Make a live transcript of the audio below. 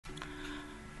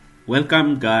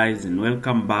Welcome guys, and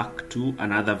welcome back to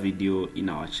another video in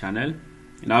our channel.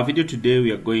 In our video today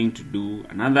we are going to do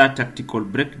another tactical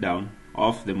breakdown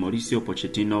of the Mauricio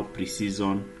Pochettino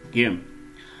preseason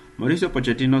game. Mauricio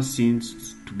Pochettino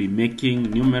seems to be making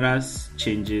numerous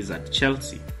changes at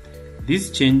Chelsea.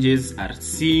 These changes are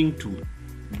seen to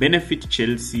benefit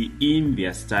Chelsea in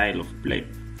their style of play.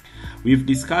 We've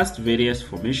discussed various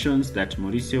formations that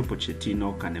Mauricio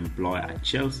Pochettino can employ at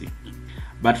Chelsea.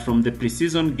 But from the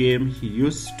preseason game, he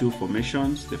used two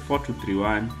formations, the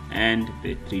 4-2-3-1 and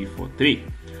the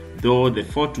 3-4-3. Though the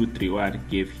 4-2-3-1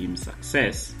 gave him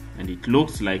success, and it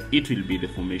looks like it will be the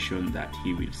formation that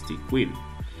he will stick with.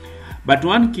 But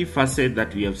one key facet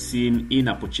that we have seen in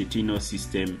a Pochettino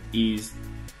system is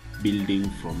building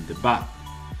from the back.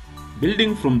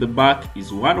 Building from the back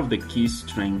is one of the key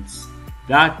strengths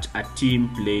that a team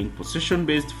playing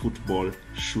possession-based football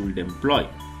should employ.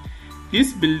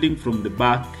 This building from the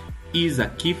back is a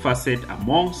key facet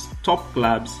amongst top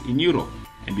clubs in Europe,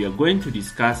 and we are going to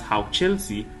discuss how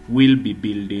Chelsea will be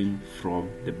building from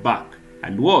the back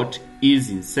and what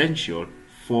is essential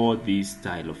for this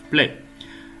style of play.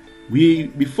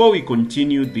 Before we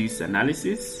continue this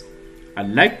analysis,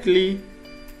 I'd like to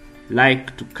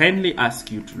kindly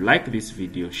ask you to like this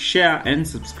video, share and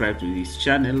subscribe to this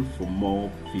channel for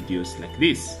more videos like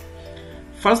this.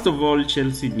 First of all,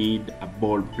 Chelsea need a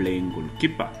ball-playing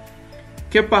goalkeeper.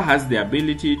 Kepa has the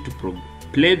ability to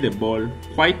play the ball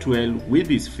quite well with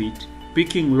his feet,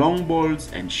 picking long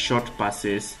balls and short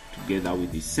passes together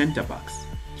with his centre-backs.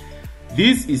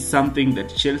 This is something that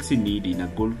Chelsea need in a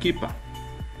goalkeeper.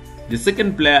 The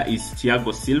second player is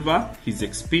Thiago Silva. He's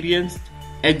experienced,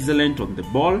 excellent on the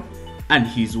ball, and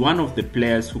he's one of the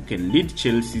players who can lead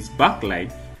Chelsea's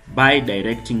backline by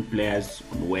directing players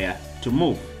on where to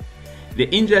move. The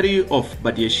injury of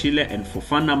Badiashile and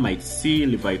Fofana might see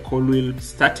Silva and Colwill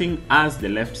starting as the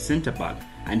left centre-back,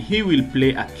 and he will play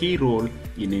a key role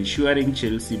in ensuring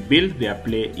Chelsea build their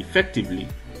play effectively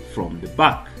from the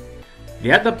back.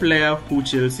 The other player who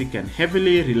Chelsea can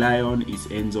heavily rely on is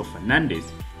Enzo Fernandez.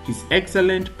 His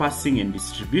excellent passing and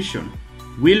distribution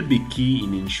will be key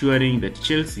in ensuring that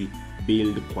Chelsea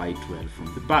build quite well from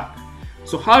the back.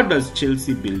 So how does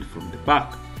Chelsea build from the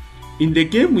back? In the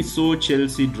game, we saw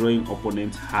Chelsea drawing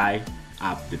opponents high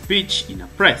up the pitch in a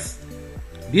press.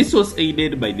 This was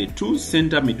aided by the two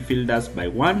center midfielders, by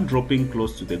one dropping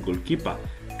close to the goalkeeper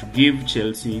to give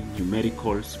Chelsea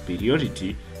numerical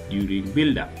superiority during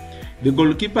build-up. The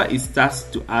goalkeeper is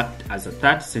tasked to act as a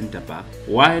third center back,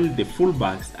 while the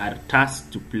fullbacks are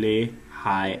tasked to play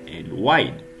high and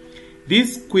wide.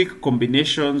 These quick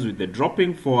combinations with the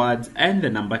dropping forwards and the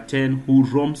number 10 who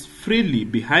roams freely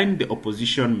behind the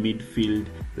opposition midfield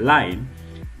line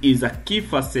is a key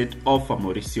facet of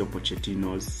Mauricio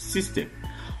Pochettino's system.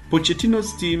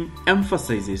 Pochettino's team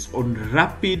emphasizes on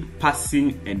rapid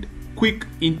passing and quick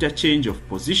interchange of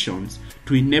positions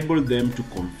to enable them to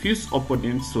confuse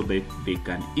opponents so that they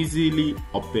can easily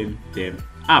open them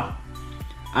up.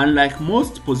 Unlike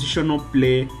most positional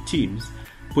play teams,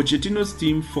 Pochettino's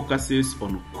team focuses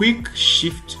on quick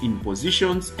shift in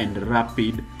positions and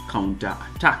rapid counter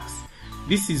attacks.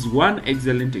 This is one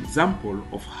excellent example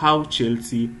of how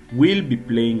Chelsea will be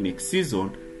playing next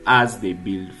season as they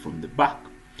build from the back.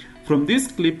 From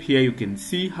this clip here, you can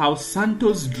see how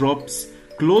Santos drops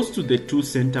close to the two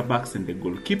center backs and the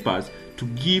goalkeepers to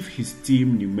give his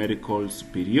team numerical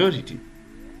superiority.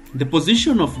 The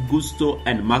position of Gusto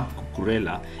and Marc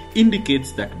Cucurella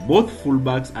indicates that both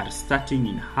fullbacks are starting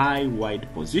in high wide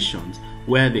positions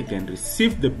where they can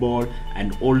receive the ball,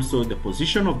 and also the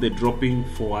position of the dropping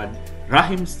forward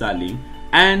Raheem Sterling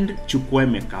and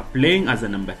Chukwuemeka playing as a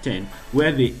number 10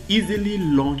 where they easily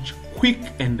launch quick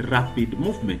and rapid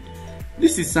movement.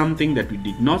 This is something that we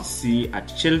did not see at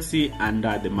Chelsea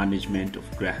under the management of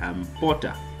Graham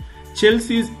Potter.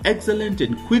 Chelsea's excellent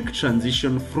and quick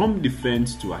transition from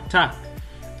defense to attack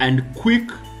and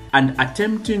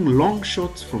attempting long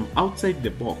shots from outside the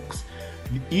box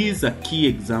is a key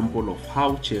example of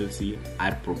how Chelsea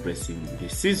are progressing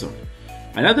this season.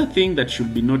 Another thing that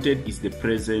should be noted is the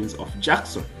presence of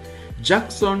Jackson.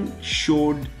 Jackson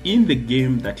showed in the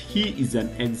game that he is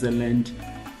an excellent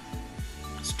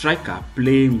striker,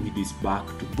 playing with his back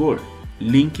to goal,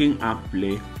 linking up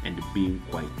play and being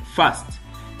quite fast.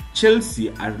 Chelsea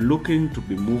are looking to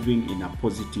be moving in a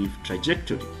positive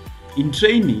trajectory. In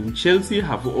training, Chelsea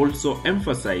have also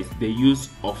emphasized the use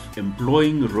of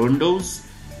employing rondos,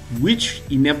 which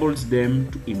enables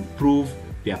them to improve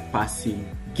their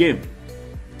passing game.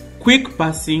 Quick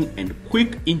passing and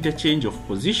quick interchange of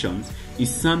positions is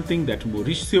something that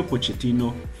Mauricio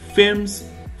Pochettino fames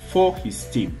for his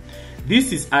team.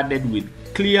 This is added with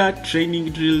clear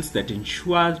training drills that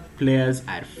ensure players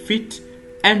are fit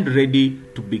and ready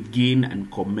to begin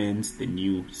and commence the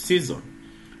new season.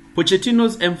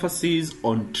 Pochettino's emphasis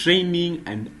on training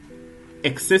and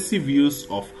excessive use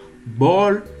of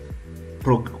ball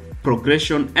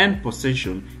progression and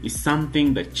possession is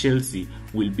something that Chelsea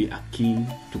will be akin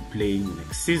to playing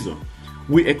next season.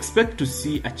 We expect to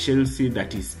see a Chelsea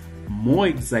that is more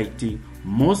exciting,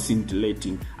 more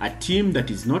scintillating, a team that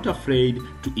is not afraid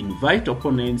to invite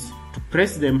opponents to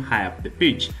press them high up the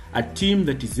pitch, a team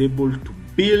that is able to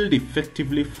build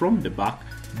effectively from the back,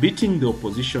 beating the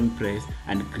opposition press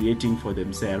and creating for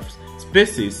themselves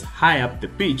spaces high up the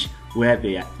pitch where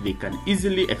they can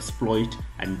easily exploit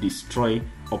and destroy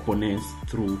opponents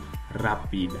through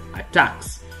rapid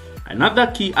attacks.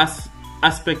 Another key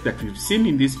aspect that we've seen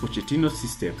in this Pochettino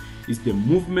system is the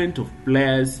movement of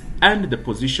players and the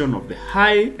position of the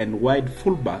high and wide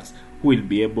fullbacks who will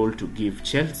be able to give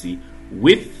Chelsea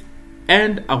width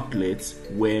and outlets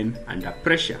when under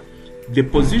pressure. The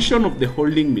position of the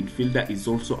holding midfielder is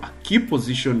also a key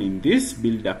position in this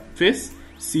build-up phase,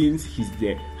 since he's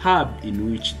the hub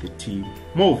in which the team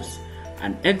moves.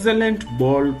 An excellent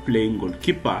ball-playing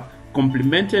goalkeeper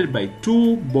complemented by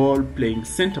two ball-playing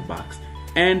centre-backs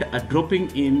and a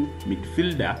dropping-in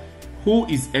midfielder who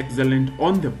is excellent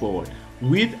on the ball,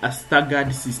 with a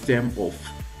staggered system of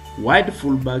wide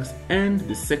fullbacks and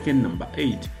the second number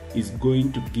 8 is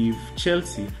going to give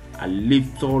Chelsea a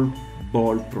lethal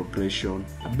ball progression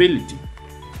ability.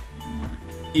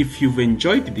 If you've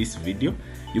enjoyed this video,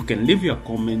 you can leave your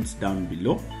comments down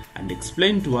below and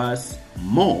explain to us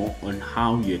more on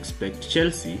how you expect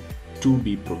Chelsea to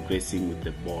be progressing with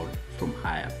the ball from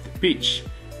high up the pitch.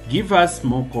 Give us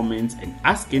more comments and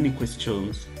ask any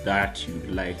questions that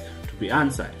you'd like to be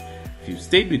answered. If you've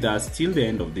stayed with us till the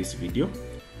end of this video,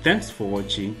 thanks for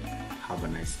watching. Have a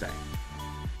nice time.